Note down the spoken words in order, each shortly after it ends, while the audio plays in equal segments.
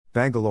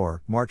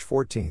Bangalore, March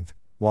 14.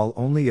 While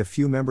only a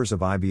few members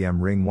of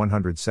IBM Ring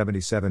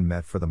 177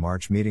 met for the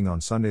March meeting on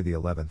Sunday the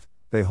 11th,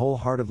 they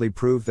wholeheartedly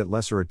proved that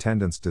lesser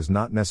attendance does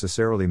not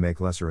necessarily make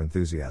lesser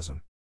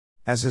enthusiasm.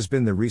 As has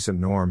been the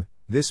recent norm,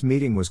 this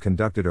meeting was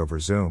conducted over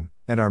Zoom,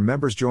 and our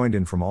members joined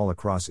in from all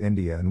across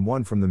India and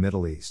one from the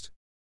Middle East.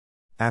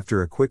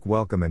 After a quick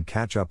welcome and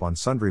catch-up on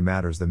sundry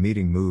matters, the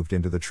meeting moved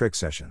into the trick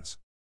sessions.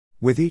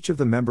 With each of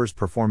the members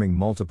performing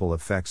multiple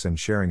effects and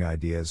sharing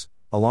ideas,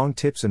 along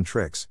tips and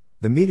tricks,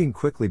 the meeting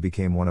quickly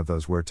became one of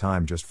those where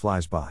time just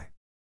flies by.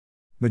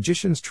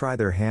 Magicians try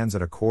their hands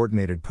at a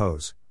coordinated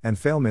pose, and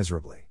fail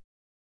miserably.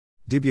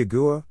 Divya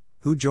Gua,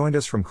 who joined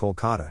us from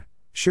Kolkata,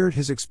 shared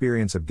his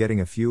experience of getting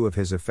a few of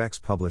his effects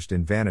published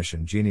in Vanish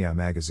and Genia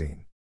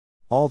magazine.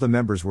 All the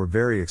members were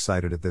very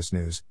excited at this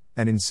news,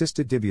 and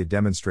insisted Divya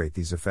demonstrate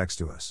these effects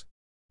to us.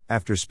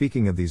 After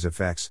speaking of these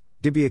effects,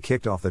 Divya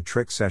kicked off the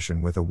trick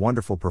session with a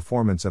wonderful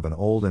performance of an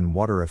old and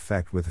water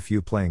effect with a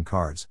few playing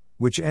cards,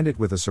 which ended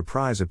with a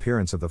surprise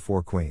appearance of the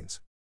four queens.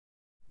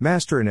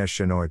 Master Inesh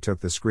Shenoy took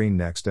the screen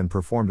next and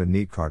performed a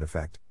neat card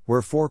effect,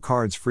 where four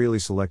cards freely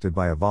selected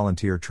by a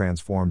volunteer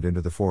transformed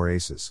into the four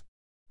aces.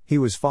 He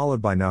was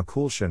followed by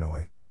Nakul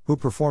Shenoy, who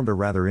performed a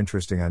rather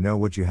interesting I know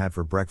what you had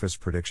for breakfast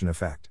prediction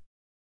effect.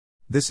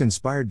 This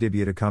inspired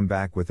Divya to come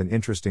back with an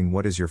interesting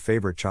what is your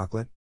favorite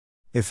chocolate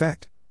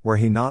effect, where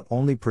he not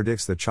only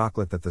predicts the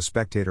chocolate that the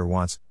spectator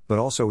wants, but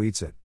also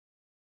eats it.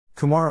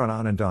 Kumar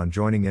Anandan,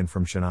 joining in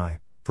from Chennai,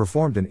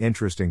 performed an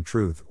interesting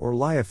truth or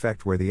lie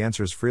effect where the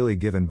answers freely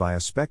given by a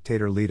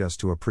spectator lead us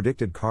to a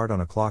predicted card on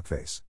a clock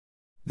face.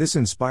 This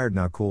inspired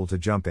Nakul to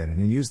jump in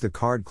and use the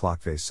card clock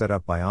face set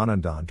up by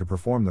Anandan to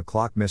perform the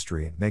clock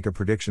mystery and make a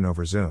prediction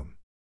over Zoom.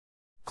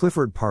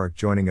 Clifford Park,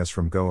 joining us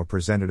from Goa,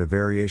 presented a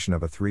variation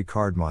of a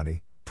 3-card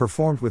Monty,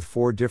 performed with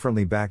 4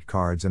 differently backed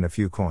cards and a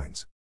few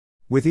coins.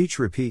 With each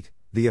repeat,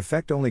 the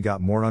effect only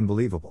got more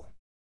unbelievable.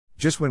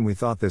 Just when we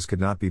thought this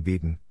could not be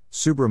beaten,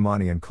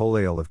 Subramanian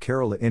Kolayal of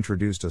Kerala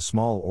introduced a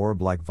small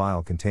orb-like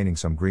vial containing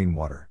some green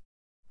water.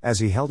 As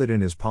he held it in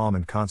his palm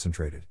and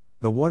concentrated,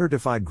 the water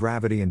defied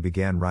gravity and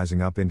began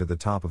rising up into the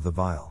top of the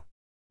vial.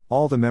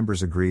 All the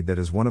members agreed that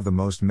is one of the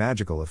most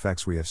magical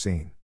effects we have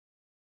seen.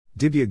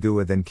 Divya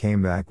Gua then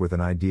came back with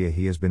an idea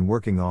he has been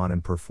working on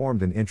and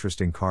performed an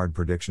interesting card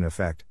prediction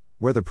effect,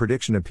 where the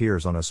prediction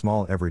appears on a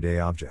small everyday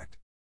object.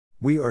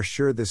 We are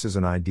sure this is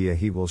an idea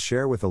he will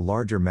share with the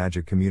larger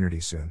magic community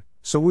soon,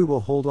 so we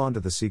will hold on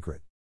to the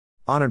secret.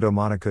 Anando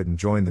Manakudin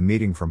joined the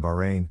meeting from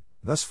Bahrain,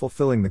 thus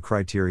fulfilling the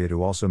criteria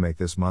to also make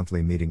this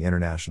monthly meeting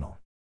international.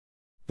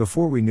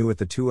 Before we knew it,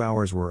 the 2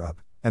 hours were up,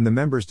 and the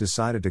members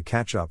decided to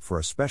catch up for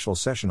a special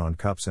session on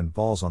cups and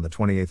balls on the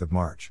 28th of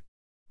March.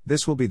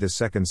 This will be the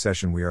second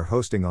session we are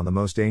hosting on the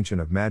most ancient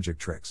of magic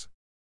tricks.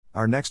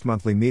 Our next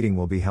monthly meeting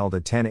will be held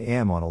at 10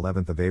 a.m. on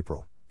 11th of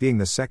April, being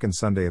the second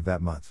Sunday of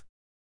that month.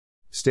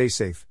 Stay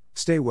safe,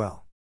 stay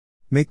well.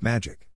 Make magic.